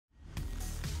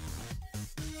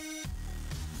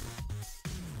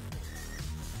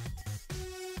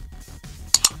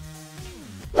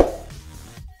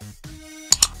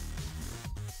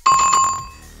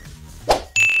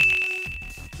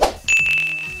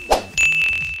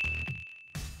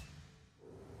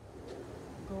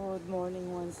Good morning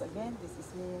once again. This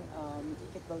is me,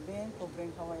 Ikit Balbin,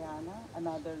 Pobreng Hawaiana.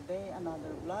 Another day,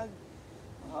 another vlog.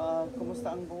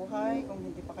 Kumusta ang buhay? Kung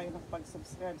hindi pa kayo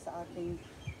nakapag-subscribe sa aking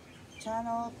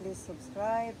channel, please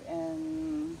subscribe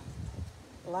and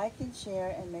like and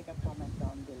share and make a comment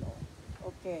down below.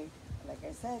 Okay, like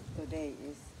I said, today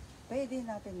is payday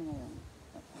natin ngayon.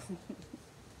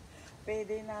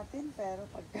 Payday natin, pero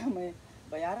pagka may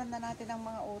bayaran na natin ang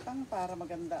mga utang para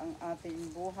maganda ang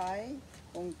ating buhay.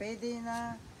 Kung payday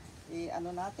na,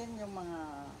 ano natin yung mga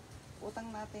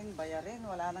utang natin, bayarin,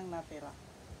 wala nang natira.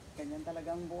 Ganyan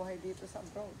talaga ang buhay dito sa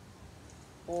abroad.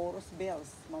 Puros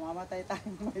bills. Mamamatay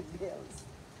tayong may bills.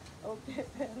 Okay,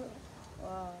 pero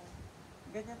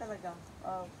ganyan talaga.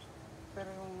 Pero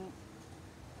yung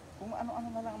kung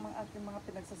ano-ano na lang ang mga aking mga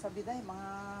pinagsasabi dahil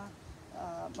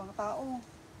mga tao,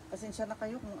 pasensya na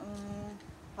kayo kung ang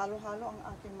halo-halo ang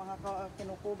aking mga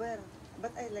kinukover.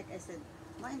 But like I said,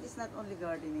 mine is not only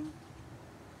gardening.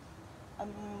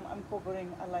 I'm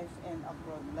covering a life in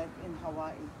abroad, life in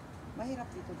Hawaii. Mahirap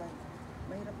dito dahil.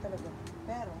 Mahirap talaga.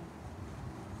 Pero,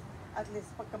 at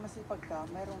least pagka masipag ka,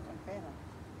 mayroon kang pera.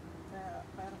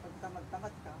 Pero pag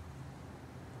tamad-tamad ka,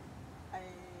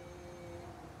 ay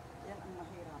yan ang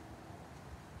mahirap.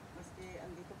 Maski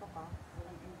andito ka pa,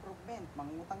 walang improvement.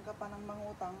 Mangutang ka pa ng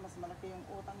mangutang, mas malaki yung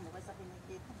utang mo kaysa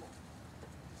kinikita mo.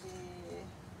 Kasi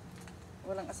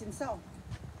walang asinsaw.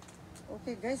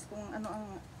 Okay guys, kung ano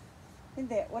ang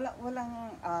hindi,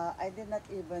 walang I did not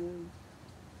even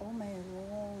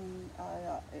mayroon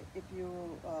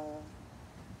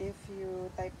if you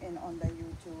type in on the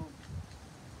YouTube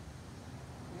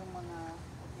yung mga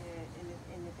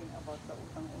anything about the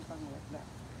utang-utang like that.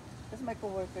 Because my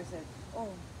coworker said,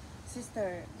 "Oh,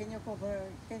 sister, can you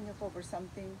cover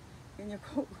something? Can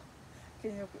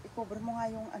you i-cover mo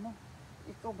nga yung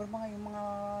i-cover mo nga yung mga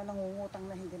nangungutang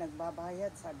na hindi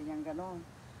nagbabayad," sabi niya ganon.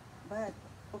 But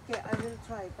okay, I will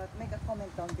try, but make a comment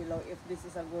down below if this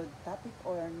is a good topic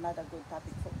or not a good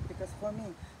topic because for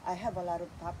me, I have a lot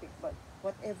of topic, but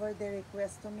whatever they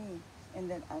request to me, and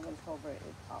then I will cover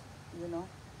it up, you know.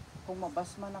 Kung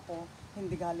mabas man ako,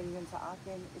 hindi galing yun sa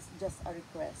akin, it's just a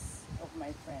request of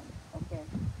my friend. Okay.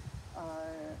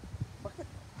 Bakit?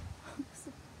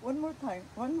 one more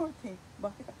thing.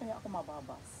 Bakit kaya ako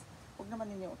mababas? Huwag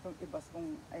naman ninyo itong ibas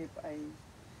kung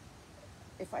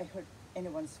if I hurt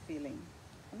anyone's feeling.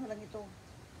 Ano lang ito?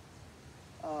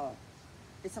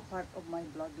 It's a part of my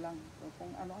vlog lang. So,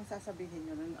 kung ano ang sasabihin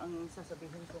yun, ang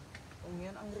sasabihin ko. Kung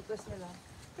yun ang request nila.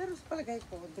 Pero sa palagay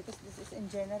ko, because this is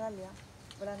in general,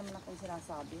 wala naman akong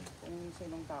sinasabi kung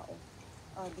sinong tao.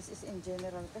 This is in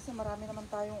general. Kasi marami naman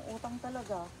tayong utang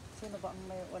talaga. Sino ba ang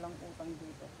may walang utang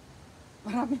dito?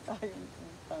 Marami tayong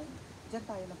utang. Diyan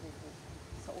tayo napupo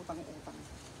sa utang-utang.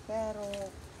 Pero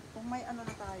kung may na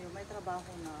tayo, may trabaho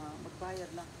na, magbayad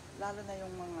na, lalo na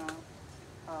yung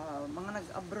mga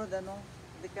nag-abroad,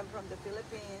 they come from the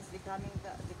Philippines, they coming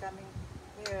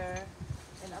here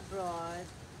and abroad,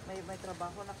 may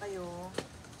trabaho na kayo,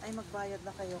 ay magbayad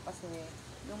na kayo kasi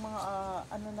yung mga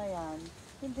na yan,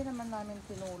 hindi naman namin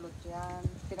tinulot yan,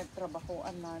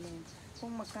 pinagtrabahoan namin.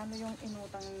 Kung magkano yung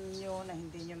inutang nyo na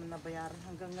hindi nyo nabayaran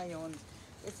hanggang ngayon,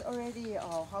 it's already,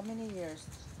 how many years?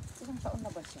 Ilang taon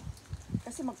na ba siya?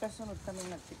 Kasi magkasunod kami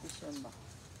nagpetisyon ba?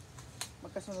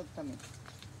 Magkasunod kami.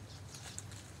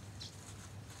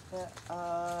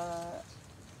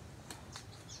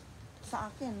 Sa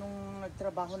akin, nung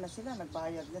nagtrabaho na sila,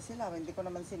 nagbayad na sila, hindi ko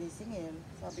naman sinisingil.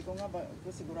 Sabi ko nga,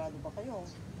 sigurado ba kayo?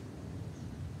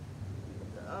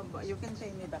 You can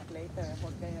pay me back later.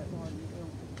 Huwag kayo, yung,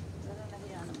 pero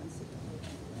nahiya naman sila.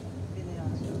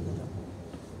 Binayaran sila.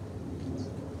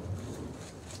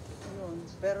 Ayun,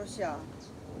 pero siya,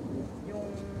 yung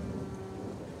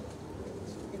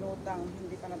inutang,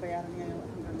 hindi pa nabayaran ngayon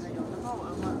hanggang ngayon.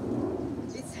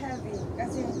 It's heavy.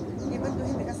 Kasi, even though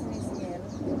hindi ka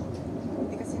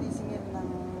sinisingil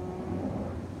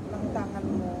ng tangan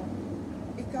mo,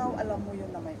 ikaw, alam mo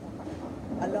yun na may utang ka.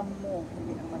 Alam mo,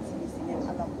 hindi naman sinisingil,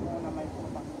 alam mo na may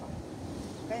utang ka.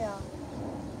 Kaya,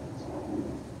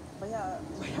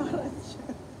 bayaran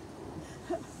siya.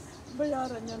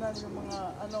 Bayaran nyo na yung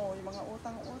mga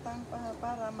utang-utang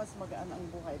para mas magaan ang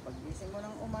buhay. Paggising mo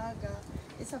ng umaga,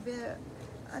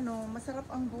 masarap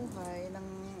ang buhay ng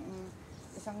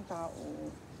isang tao.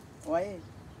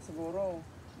 Siguro,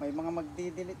 may mga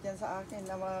magdi-delete yan sa akin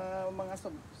na mga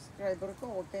subscriber ko.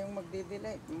 Huwag kayong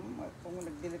magdi-delete. Kung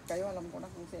nag-delete kayo, alam ko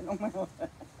na kung sinong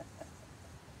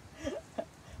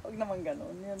huwag naman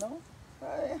ganun, you know?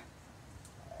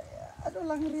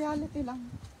 Reality lang.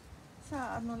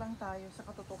 Sa lang tayo, sa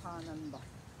katotohanan ba?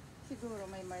 Siguro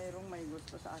mayroong may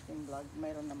gusto sa ating vlog,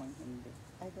 mayroon namang hindi.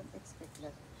 I don't expect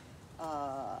that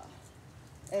uh,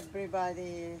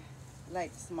 everybody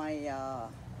likes my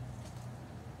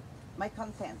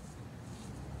content.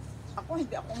 Ako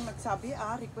hindi akong nagsabi,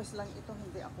 request lang ito,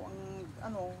 hindi ako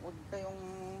ang wag kayong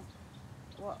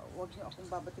wag niyo akong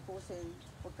babatikusin,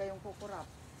 wag kayong kukurap.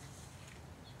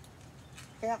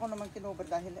 Kaya ako naman kinubad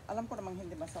dahil alam ko namang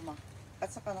hindi masama. At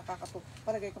saka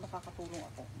palagay ko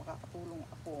makakatulong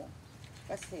ako.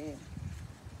 Kasi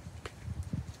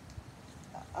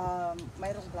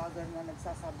mayroong vlogger na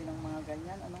nagsasabi ng mga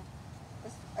ganyan,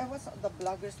 I was the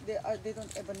bloggers, they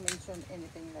don't even mention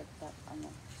anything like that,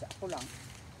 ako lang.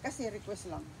 Kasi request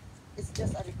lang. It's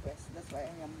just a request. That's why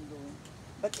I am doing.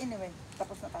 But anyway,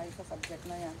 tapos na tayo sa subject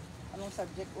na yan. Anong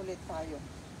subject ulit tayo?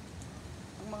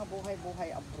 Ang mga buhay-buhay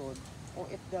abroad,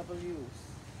 OFWs.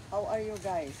 How are you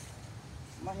guys?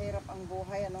 Mahirap ang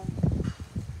buhay,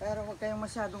 Pero huwag kayong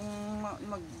masyadong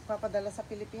magpapadala sa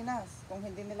Pilipinas. Kung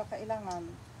hindi nila kailangan,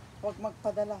 huwag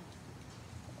magpadala.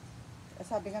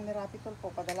 Sabi nga ni Rapi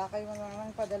Tulfo, padala kayo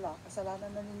ng padala.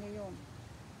 Kasalanan na ninyo yun.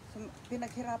 So,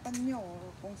 pinaghirapan nyo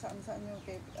kung saan-saan nyo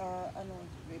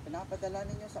pinapadala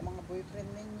ninyo sa mga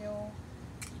boyfriend ninyo.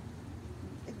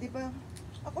 Di ba?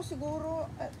 Ako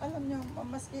siguro, alam nyo,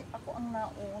 maski ako ang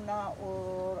nauna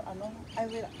or I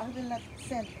will not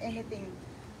send anything.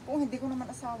 Kung hindi ko naman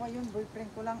asawa yun,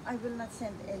 boyfriend ko lang, I will not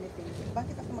send anything.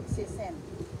 Bakit ako magsisend?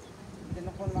 Hindi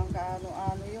na ko naman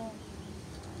kaano-ano yun.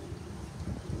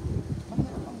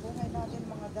 Mahirap ang buhay natin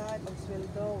mga dahil, pag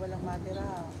sweldo, walang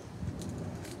matira.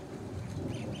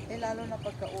 Lalo na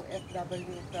pagka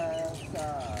OFW ka sa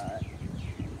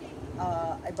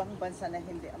ibang bansa na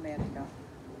hindi Amerika.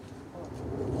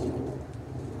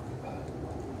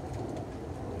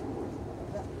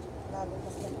 Lalo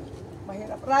mas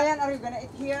mahirap. Ryan, are you gonna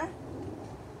eat here?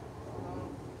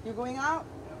 You going out?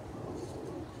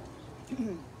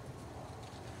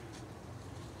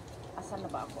 Asan na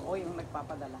ba ako? O yung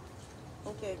nagpapadala.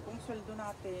 Okay, kung sweldo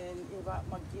natin,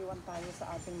 mag-iwan tayo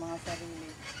sa ating mga sarili.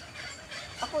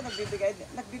 Ako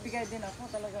nagbibigay din ako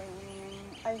talagang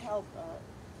I help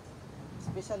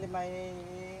especially my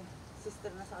sister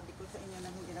na sabi ko sa inyo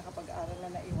na hindi nakapag-aral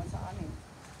na naiwan sa amin.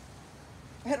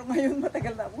 Pero ngayon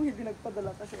matagal na akong hindi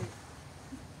nagpadala kasi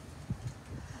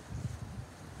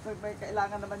may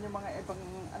kailangan naman yung mga ibang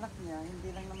anak niya, hindi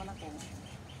lang naman ako.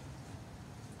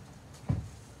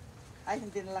 Ay,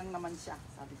 hindi na lang naman siya,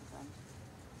 sabi ko sa amin.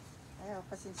 Ay,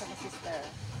 pasensya na sister.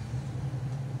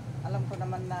 Alam ko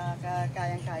naman na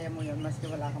kayang-kaya mo yun, maski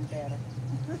wala kang pera.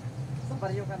 Sa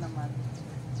baryo ka naman.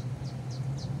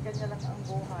 Ganyan lang ang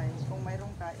buhay. Kung mayroon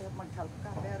ka, mag-help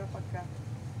ka. Pero pagka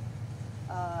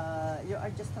you are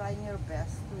just trying your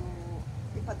best to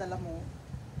ipadala mo,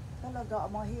 talaga,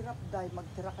 mahirap dahil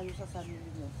magtira kayo sa sarili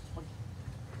nyo.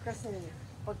 Kasi,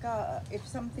 pagka, if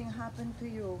something happened to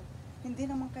you, hindi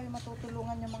naman kayo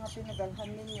matutulungan yung mga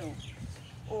pinagalhan ninyo.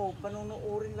 O,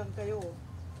 panunuorin lang kayo.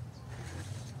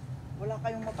 Wala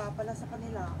kayong mapapala sa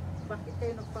kanila. Bakit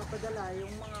kayo nagpapadala?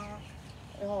 Yung mga,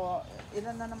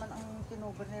 ilan na naman ang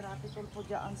kinuber ni Rapi Tulfo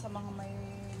dyan sa mga may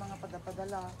mga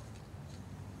padapadala.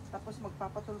 Tapos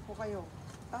magpapatulpo kayo.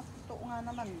 Tapos totoo nga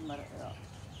naman,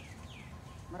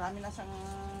 marami na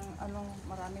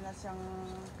siyang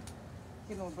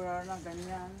kinuber na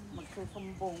ganyan,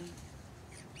 magsusumbong.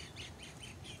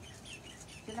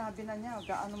 Sinabi na niya,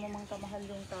 gaano mo mang kamahal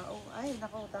yung tao. Ay,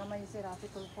 nako, tama yung si Rapi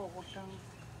Tulfo,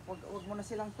 Wag mo na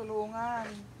silang tulungan,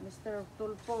 Mr.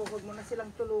 Tulfo, wag mo na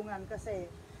silang tulungan kasi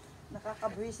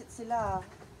nakakabwisit sila.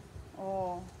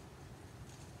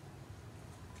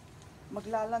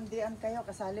 Maglalandian kayo,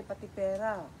 kasali pati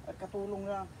pera.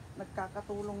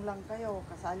 Nagkakatulong lang kayo,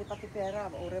 kasali pati pera.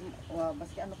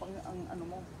 Maski ano pang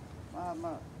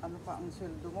ano pa ang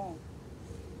sweldo mo.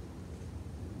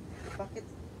 Bakit?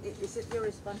 Is it your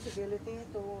responsibility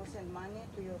to send money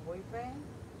to your boyfriend?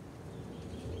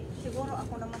 Siguro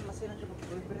ako naman masirang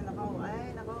boyfriend ako.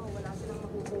 Ay, nako, wala silang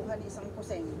makukuha ni isang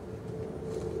kuseng.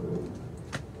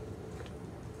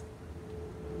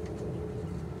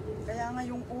 Kaya nga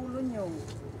yung ulo nyo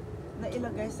na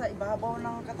ilagay sa ibabaw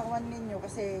ng katawan ninyo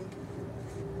kasi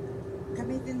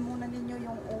gamitin muna ninyo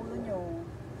yung ulo nyo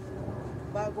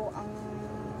bago ang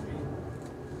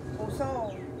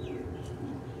puso.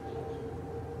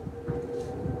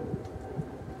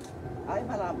 Ay,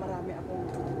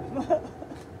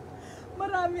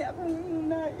 marami akong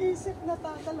naisip na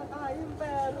tatalakayin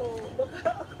pero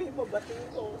baka ako'y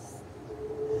mabatikos.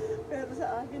 Pero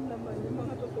sa akin naman, yung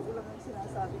mga totoo lang ang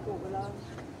sinasabi ko, walang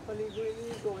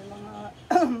paligoy-ligo, yung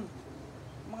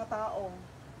mga tao.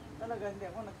 Talaga hindi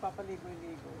ako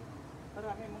nagpapaligoy-ligo.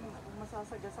 Marami akong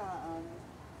masasagasaan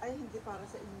ay hindi para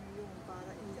sa inyo yun,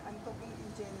 I'm talking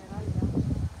in general.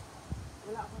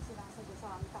 Wala akong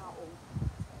sinasagasaang tao.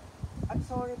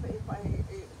 sorry pa if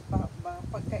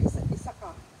pagka isa ka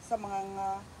sa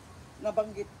mga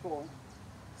nabanggit ko.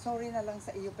 Sorry na lang sa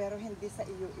iyo, pero hindi sa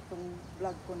iyo itong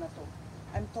vlog ko na to.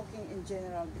 I'm talking in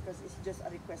general because it's just a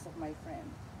request of my friend.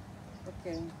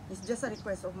 Okay? It's just a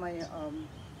request of my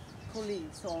colleague.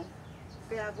 So,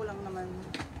 kaya ko lang naman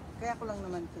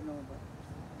kinuha.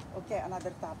 Okay,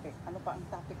 another topic. Ano pa ang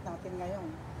topic natin ngayon?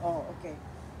 Oh, okay.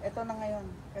 Ito na ngayon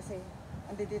kasi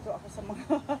andito ako sa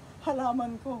mga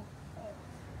halaman ko.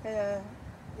 Kaya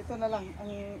ito na lang ang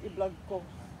i-vlog ko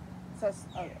sa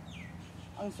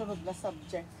ang sunod na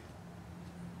subject.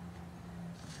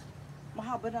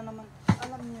 Mahaba na naman.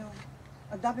 Alam niyo,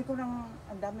 ang dami ko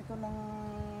nang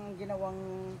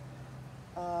ginawang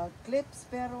clips,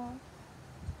 pero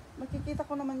makikita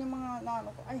ko naman yung mga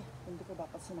ano ko, ay, hindi ko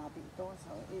dapat sinabi ito.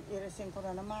 So, i-resin ko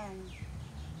na naman.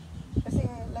 Kasi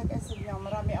like I said nga,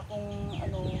 marami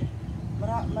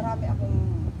akong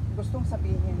gustong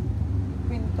sabihin.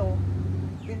 Kwento,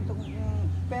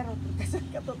 pero kasi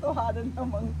katotohanan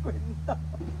namang kwento.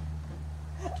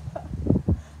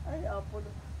 Ay, Apple,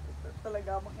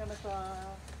 talaga mga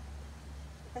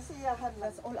kasiyahan.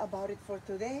 That's all about it for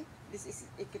today. This is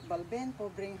Ikit Balben for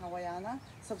Bring Hawaiiana.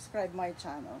 Subscribe my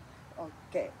channel.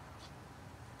 Okay.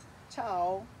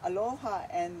 Ciao, aloha,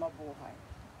 and mabuhay.